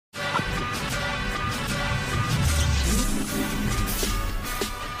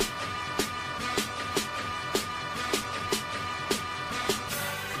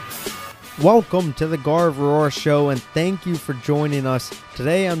Welcome to the Gauruv Show, and thank you for joining us.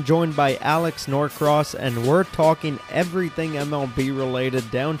 Today I'm joined by Alex Norcross, and we're talking everything MLB related,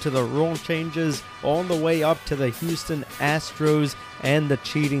 down to the rule changes, all the way up to the Houston Astros and the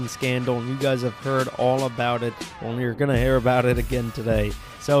cheating scandal. And you guys have heard all about it, only you're going to hear about it again today.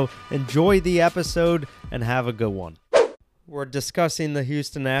 So enjoy the episode and have a good one. We're discussing the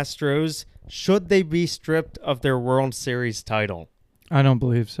Houston Astros. Should they be stripped of their World Series title? I don't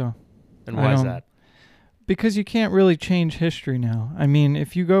believe so. And why is that? Because you can't really change history now. I mean,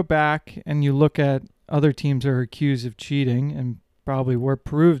 if you go back and you look at other teams that are accused of cheating and probably were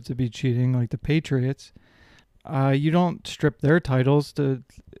proved to be cheating, like the Patriots, you don't strip their titles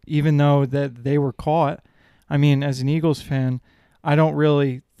even though that they were caught. I mean, as an Eagles fan, I don't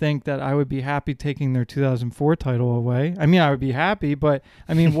really think that I would be happy taking their 2004 title away. I mean, I would be happy, but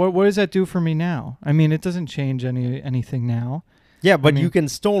I mean, what does that do for me now? I mean, it doesn't change anything now. Yeah, but you can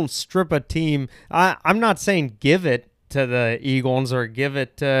still strip a team. I'm not saying give it to the Eagles or give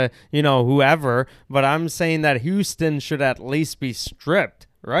it to, whoever, but I'm saying that Houston should at least be stripped,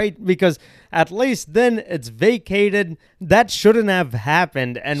 right? Because at least then it's vacated. That shouldn't have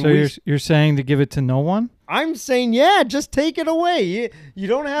happened. And so you're saying to give it to no one? I'm saying, yeah, just take it away. You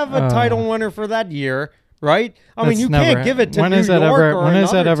don't have a title winner for that year, right? I mean, you can't give it to New York or when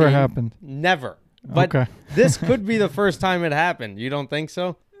has that ever team. happened? Never. But this could be the first time it happened. You don't think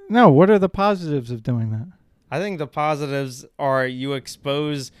so? No. What are the positives of doing that? I think the positives are you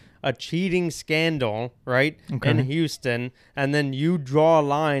expose a cheating scandal, right, in Houston, and then you draw a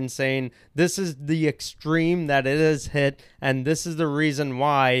line saying this is the extreme that it has hit, and this is the reason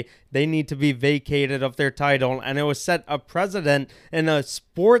why they need to be vacated of their title. And it was set a precedent in a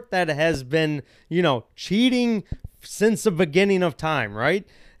sport that has been, cheating since the beginning of time, right?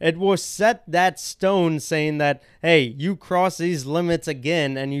 It was set that stone saying that, hey, you cross these limits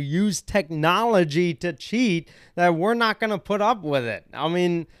again and you use technology to cheat, that we're not going to put up with it. I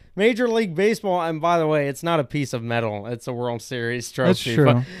mean, Major League Baseball, and by the way, it's not a piece of metal. It's a World Series trophy. That's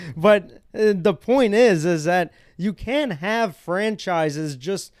true. But the point is that you can't have franchises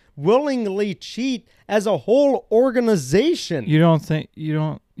just willingly cheat as a whole organization. You don't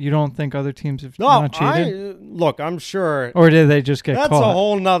think other teams have not cheated? Look, I'm sure. Or did they just get caught? That's a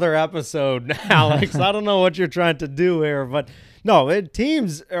whole nother episode, Alex. I don't know what you're trying to do here, but no,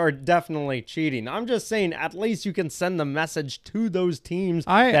 teams are definitely cheating. I'm just saying at least you can send the message to those teams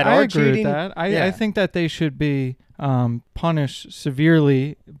that are cheating. I agree with that. I think that they should be punished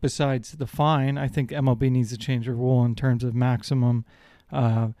severely besides the fine. I think MLB needs to change the rule in terms of maximum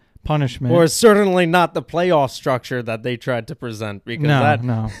punishment. Or certainly not the playoff structure that they tried to present. Because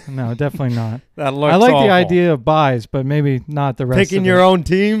no, definitely not. That looks I like awful. the idea of buys, but maybe not the rest Picking of your it. own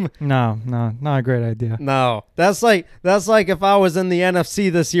team? No, not a great idea. No. That's like if I was in the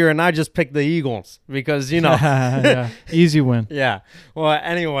NFC this year and I just picked the Eagles because, Yeah, easy win. Yeah. Well,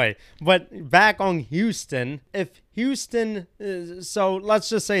 anyway, but back on Houston, if Houston, so let's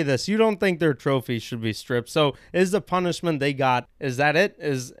just say this. You don't think their trophies should be stripped. So is the punishment they got, is that it?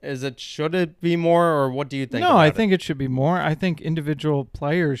 Should it be more, or what do you think? No, I think it should be more. I think individual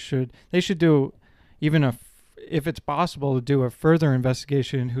players should do even if it's possible to do a further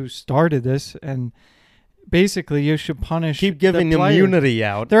investigation who started this, and basically you should punish. Keep giving immunity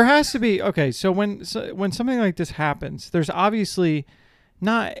out. There has to be, so when something like this happens, there's obviously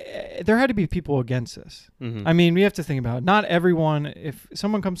there had to be people against this. Mm-hmm. I mean, we have to think about it. Not everyone, if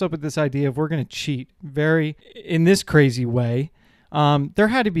someone comes up with this idea of we're going to cheat in this crazy way, there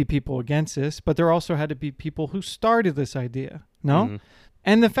had to be people against this, but there also had to be people who started this idea. No? Mm-hmm.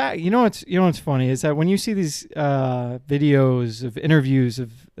 And the fact, what's funny is that when you see these videos of interviews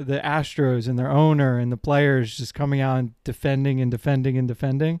of the Astros and their owner and the players just coming out and defending,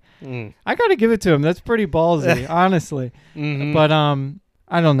 I got to give it to them. That's pretty ballsy, honestly. Mm-hmm. But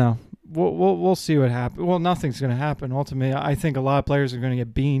I don't know. We'll see what happens. Well, nothing's going to happen. Ultimately, I think a lot of players are going to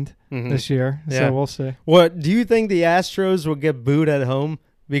get beaned this year. Yeah. So we'll see. What do you think the Astros will get booed at home?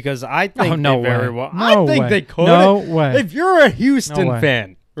 Because I think they very well. No I think way. they could. No way. If you're a Houston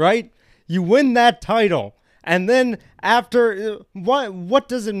fan, right? You win that title, and then after, what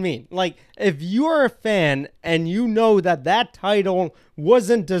does it mean? Like, if you're a fan and you know that title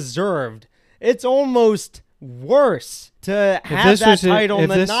wasn't deserved, it's almost worse to have that title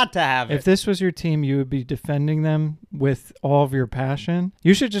than not to have it. If this was your team, you would be defending them with all of your passion.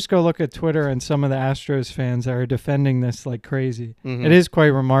 You should just go look at Twitter and some of the Astros fans that are defending this like crazy. Mm-hmm. It is quite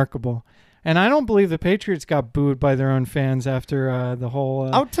remarkable. And I don't believe the Patriots got booed by their own fans after the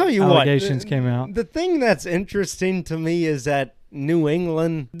whole I'll tell you allegations came out. The thing that's interesting to me is that New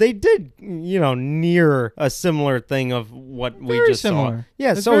England, they did, near a similar thing of what we just similar. saw.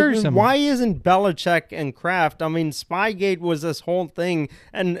 Yeah, It's so very similar. why isn't Belichick and Kraft? I mean, Spygate was this whole thing.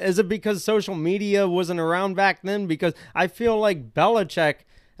 And is it because social media wasn't around back then? Because I feel like Belichick,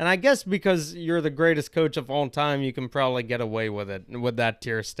 and I guess because you're the greatest coach of all time, you can probably get away with it, with that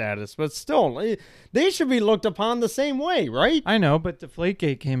tier status. But still, they should be looked upon the same way, right? I know, but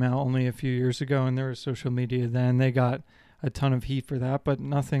Deflategate came out only a few years ago, and there was social media then. They got a ton of heat for that, but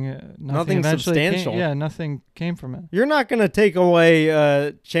nothing substantial. Nothing came from it. You're not going to take away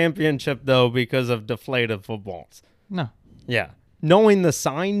a championship, though, because of deflated footballs. No. Yeah. Knowing the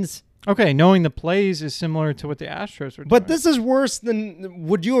signs. Okay, knowing the plays is similar to what the Astros were doing. But this is worse than.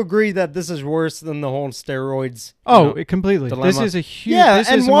 Would you agree that this is worse than the whole steroids? Completely. Dilemma? This is a huge. Yeah, this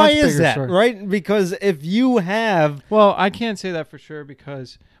and is a why much is bigger that, story. right? Because if you have. Well, I can't say that for sure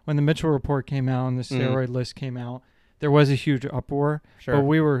because when the Mitchell report came out and the steroid list came out, there was a huge uproar. Sure. But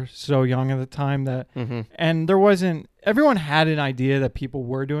we were so young at the time that, and there wasn't. Everyone had an idea that people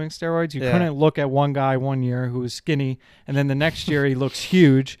were doing steroids. You couldn't look at one guy one year who was skinny, and then the next year he looks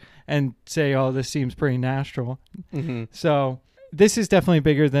huge, and say, "Oh, this seems pretty natural." So this is definitely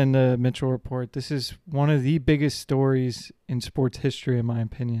bigger than the Mitchell report. This is one of the biggest stories in sports history, in my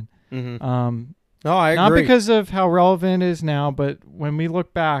opinion. No, I agree. Not because of how relevant it is now, but when we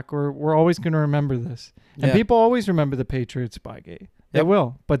look back, we're always going to remember this. And people always remember the Patriots Spygate. They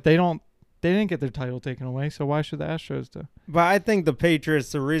will, but they don't. They didn't get their title taken away, so why should the Astros do? But I think the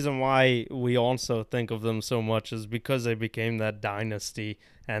Patriots, the reason why we also think of them so much is because they became that dynasty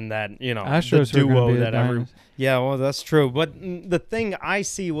and that, Astros the duo be that Yeah, well, that's true. But the thing I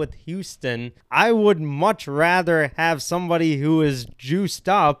see with Houston, I would much rather have somebody who is juiced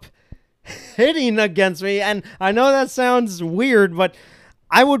up hitting against me. And I know that sounds weird, but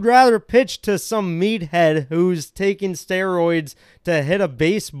I would rather pitch to some meathead who's taking steroids to hit a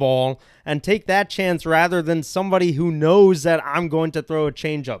baseball and take that chance rather than somebody who knows that I'm going to throw a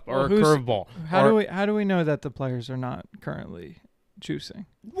changeup or a curveball. How do we know that the players are not currently juicing?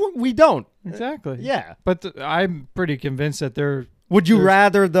 We don't. Exactly. Yeah. But I'm pretty convinced that they're... Would you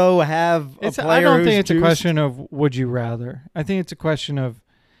rather, though, have a player I don't think who's it's juiced? a question of would you rather. I think it's a question of,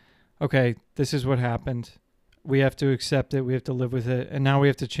 okay, this is what happened. We have to accept it. We have to live with it. And now we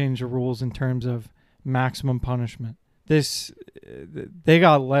have to change the rules in terms of maximum punishment. They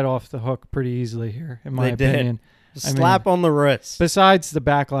got let off the hook pretty easily here, in my opinion. Slap on the wrist. Besides the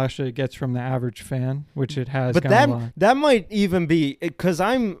backlash that it gets from the average fan, which it has. But that might even be because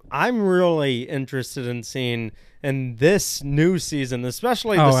I'm really interested in seeing in this new season,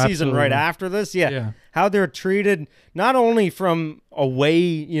 especially the season right after this. Yeah, how they're treated not only from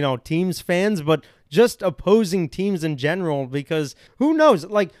away, teams fans, but just opposing teams in general, because who knows?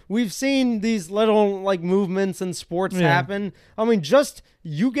 Like, we've seen these little movements in sports happen. I mean, just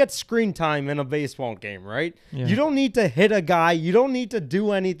you get screen time in a baseball game, right? Yeah. You don't need to hit a guy. You don't need to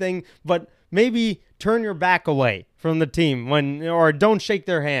do anything, but maybe turn your back away from the team or don't shake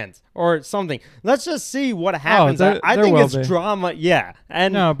their hands or something. Let's just see what happens. I think it's drama. Yeah.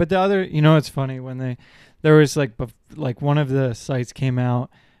 And no, but the other, it's funny when there was like one of the sites came out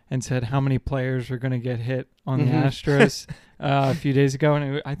and said how many players are going to get hit on the Astros a few days ago.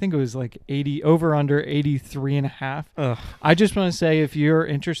 And I think it was like 80, over under 83.5. I just want to say, if you're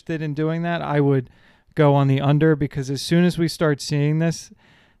interested in doing that, I would go on the under, because as soon as we start seeing this,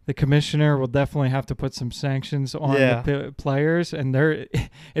 the commissioner will definitely have to put some sanctions on the players. And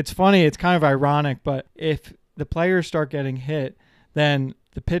it's funny. It's kind of ironic, but if the players start getting hit, then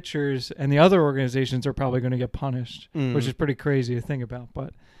the pitchers and the other organizations are probably going to get punished, which is pretty crazy to think about.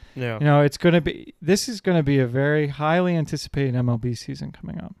 But this is going to be a very highly anticipated MLB season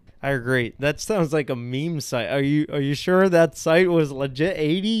coming up. I agree. That sounds like a meme site. Are you sure that site was legit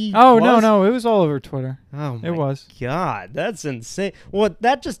 80? Oh, plus? No, it was all over Twitter. Oh, it was. God, that's insane. Well,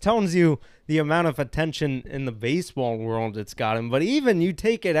 that just tells you the amount of attention in the baseball world it's gotten. But even you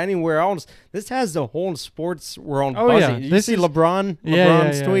take it anywhere else, this has the whole sports world buzzing. Did you see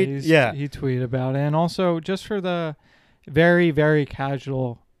LeBron's tweet? He tweeted about it. And also, just for the very, very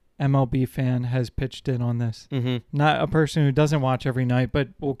casual MLB fan has pitched in on this. Not a person who doesn't watch every night, but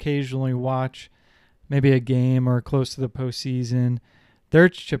will occasionally watch maybe a game or close to the postseason. They're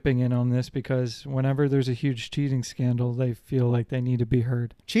chipping in on this because whenever there's a huge cheating scandal, they feel like they need to be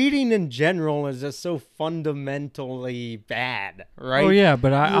heard. Cheating in general is just so fundamentally bad, right? Oh, yeah,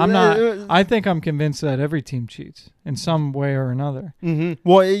 but I'm not. I think I'm convinced that every team cheats in some way or another.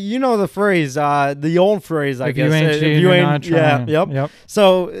 Well, you know the phrase, the old phrase, I guess. If you ain't not trying. Yep.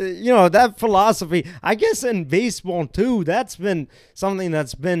 So, that philosophy, I guess in baseball, too, that's been something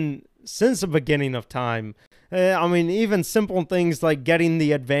that's been since the beginning of time. I mean, even simple things like getting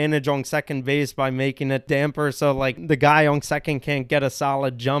the advantage on second base by making it damper so, like, the guy on second can't get a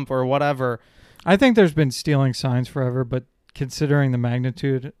solid jump or whatever. I think there's been stealing signs forever, but considering the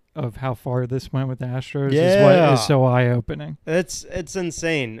magnitude of how far this went with the Astros is what is so eye-opening. It's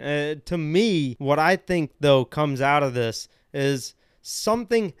insane. To me, what I think, though, comes out of this is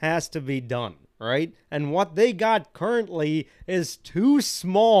something has to be done, right? And what they got currently is too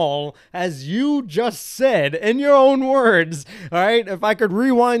small, as you just said in your own words, all right? If I could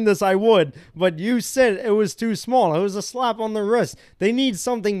rewind this, I would. But you said it was too small. It was a slap on the wrist. They need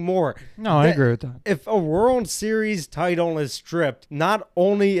something more. No, I agree with that. If a World Series title is stripped, not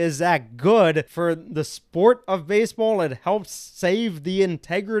only is that good for the sport of baseball, it helps save the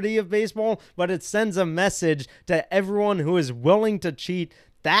integrity of baseball, but it sends a message to everyone who is willing to cheat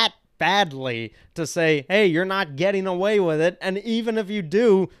that badly to say, hey, you're not getting away with it. And even if you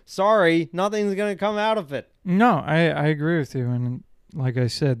do, sorry, nothing's going to come out of it. No, I agree with you. And like I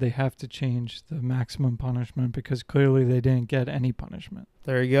said, they have to change the maximum punishment because clearly they didn't get any punishment.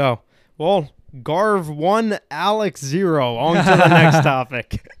 There you go. Well, Gauruv 1, Alex 0. On to the next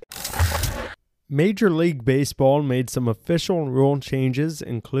topic. Major League Baseball made some official rule changes,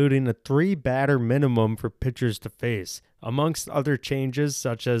 including a 3-batter minimum for pitchers to face, amongst other changes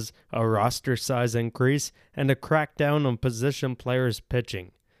such as a roster size increase and a crackdown on position players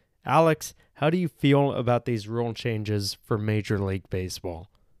pitching. Alex, how do you feel about these rule changes for Major League Baseball?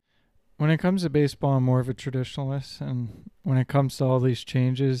 When it comes to baseball, I'm more of a traditionalist, and when it comes to all these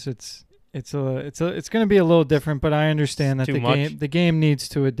changes, it's going to be a little different, but I understand that the game needs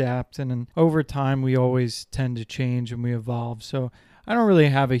to adapt, and over time we always tend to change and we evolve. So I don't really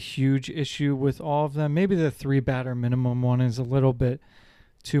have a huge issue with all of them. Maybe the 3-batter minimum one is a little bit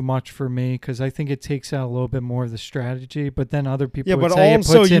too much for me because I think it takes out a little bit more of the strategy. But then other people would say it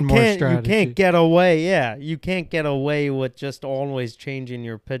puts in more strategy. You can't get away. Yeah, you can't get away with just always changing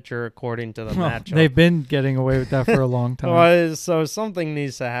your pitcher according to the matchup. They've been getting away with that for a long time. Well, so something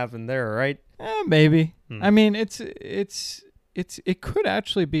needs to happen there, right? Maybe. I mean, it could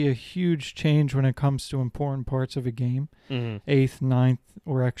actually be a huge change when it comes to important parts of a game, 8th, 9th,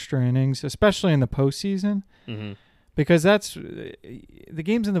 or extra innings, especially in the postseason. Because the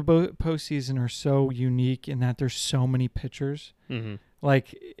games in the postseason are so unique in that there's so many pitchers.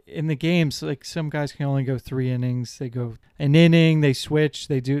 Like in the games, like some guys can only go 3 innings. They go an inning. They switch.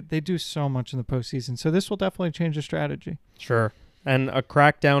 They do so much in the postseason. So this will definitely change the strategy. Sure. And a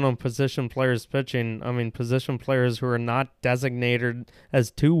crackdown on position players pitching. I mean, position players who are not designated as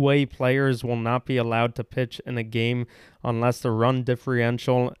two-way players will not be allowed to pitch in a game unless the run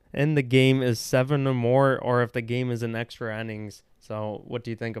differential in the game is 7 or more, or if the game is in extra innings. So what do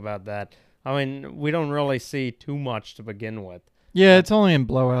you think about that? I mean, we don't really see too much to begin with. Yeah, it's only in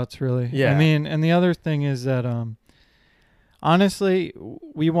blowouts, really. Yeah. I mean, and the other thing is that, honestly,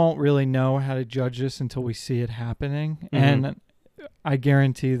 we won't really know how to judge this until we see it happening. And I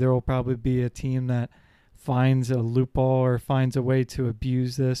guarantee there will probably be a team that finds a loophole or finds a way to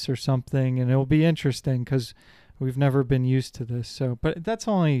abuse this or something, and it'll be interesting because we've never been used to this. So, but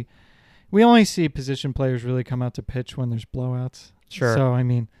we only see position players really come out to pitch when there's blowouts. Sure. So, I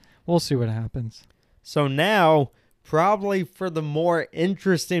mean, we'll see what happens. So now, probably for the more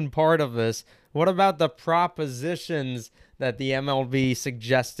interesting part of this, what about the propositions that the MLB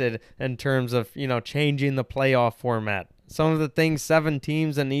suggested in terms of, changing the playoff format? Some of the things, 7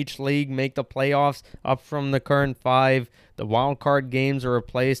 teams in each league make the playoffs up from the current 5. The wild card games are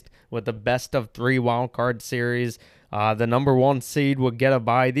replaced with the best of 3 wild card series. The number 1 seed will get a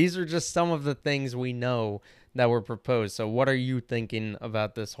bye. These are just some of the things we know that were proposed. So what are you thinking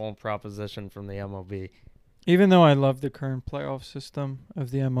about this whole proposition from the MLB? Even though I love the current playoff system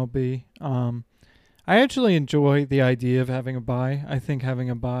of the MLB, I actually enjoy the idea of having a bye. I think having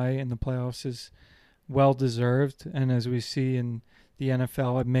a bye in the playoffs is well-deserved, and as we see in the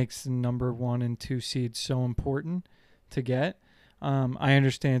NFL, it makes the number 1 and 2 seeds so important to get. I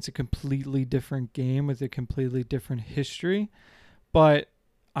understand it's a completely different game with a completely different history, but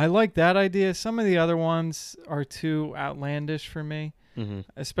I like that idea. Some of the other ones are too outlandish for me,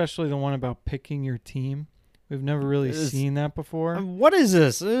 especially the one about picking your team. We've never really seen that before. What is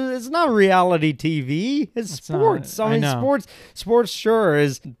this? It's not reality TV. It's sports. I mean, sports sure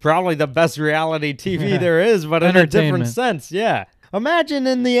is probably the best reality TV there is, but in a different sense. Yeah. Imagine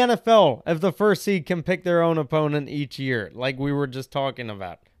in the NFL if the first seed can pick their own opponent each year, like we were just talking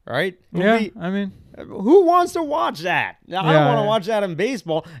about, right? I mean, who wants to watch that? I don't want to watch that in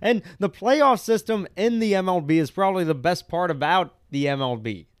baseball. And the playoff system in the MLB is probably the best part about the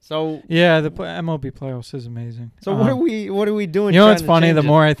MLB. So yeah, the MLB playoffs is amazing. So what are we doing? You know what's funny? The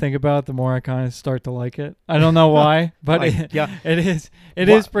more I think about it, the more I kind of start to like it. I don't know why, but it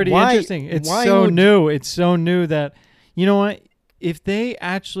is pretty interesting. It's so new. It's so new that, you know what? If they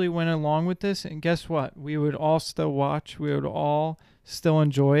actually went along with this, and guess what? We would all still watch. We would all still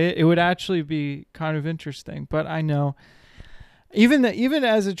enjoy it. It would actually be kind of interesting. But I know, even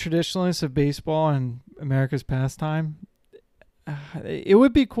as a traditionalist of baseball and America's pastime, it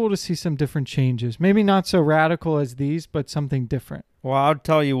would be cool to see some different changes. Maybe not so radical as these, but something different. Well, I'll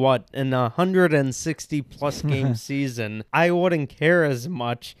tell you what, in a 160-plus game season, I wouldn't care as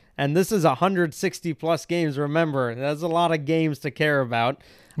much. And this is 160-plus games. Remember, that's a lot of games to care about.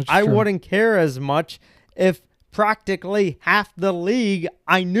 I wouldn't care as much if practically half the league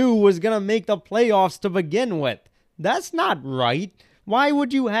I knew was going to make the playoffs to begin with. That's not right. Why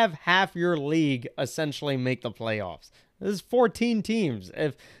would you have half your league essentially make the playoffs? There's 14 teams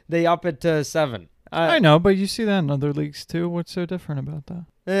if they up it to 7. I know, but you see that in other leagues too. What's so different about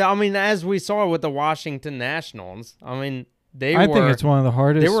that? I mean, as we saw with the Washington Nationals, I mean, I think it's one of the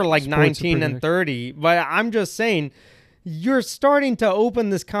hardest. They were like 19 and 30, but I'm just saying, you're starting to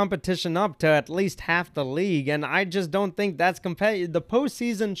open this competition up to at least half the league, and I just don't think that's competitive. The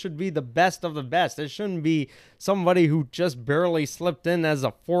postseason should be the best of the best. It shouldn't be somebody who just barely slipped in as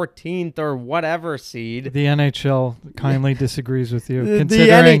a 14th or whatever seed. The NHL kindly disagrees with you,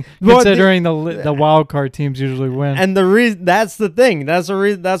 considering the wild card teams usually win. And the reason that's the thing.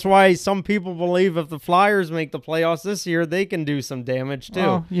 That's why some people believe if the Flyers make the playoffs this year, they can do some damage too.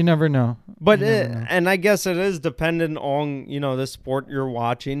 Well, you never know. But and I guess it is dependent on, the sport you're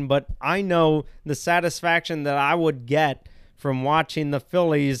watching. But I know the satisfaction that I would get from watching the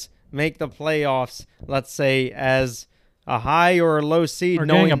Phillies make the playoffs, let's say, as a high or a low seed. Or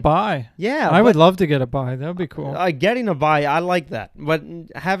getting a bye. Yeah. I would love to get a bye. That would be cool. Getting a bye, I like that. But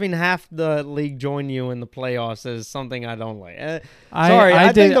having half the league join you in the playoffs is something I don't like.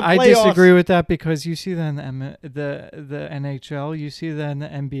 I disagree with that, because you see that in the NHL, you see that in the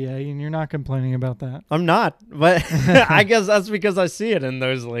NBA, and you're not complaining about that. I'm not, but I guess that's because I see it in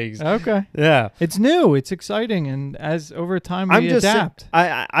those leagues. Okay. Yeah. It's new. It's exciting, and as over time we adapt.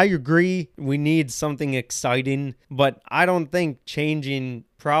 I agree. We need something exciting, but I don't think changing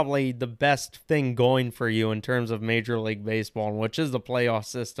probably the best thing going for you in terms of Major League Baseball, which is the playoff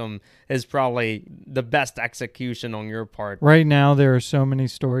system, is probably the best execution on your part. Right now, there are so many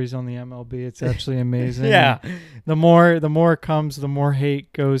stories on the MLB. It's actually amazing. Yeah. The more it comes, the more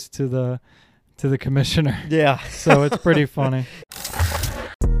hate goes to the commissioner. Yeah. So it's pretty funny.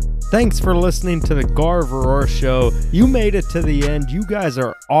 Thanks for listening to the Gauruv Show. You made it to the end. You guys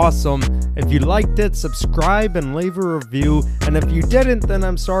are awesome. If you liked it, subscribe and leave a review. And if you didn't, then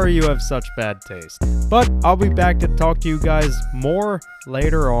I'm sorry you have such bad taste. But I'll be back to talk to you guys more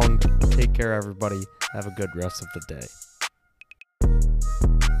later on. Take care, everybody. Have a good rest of the day.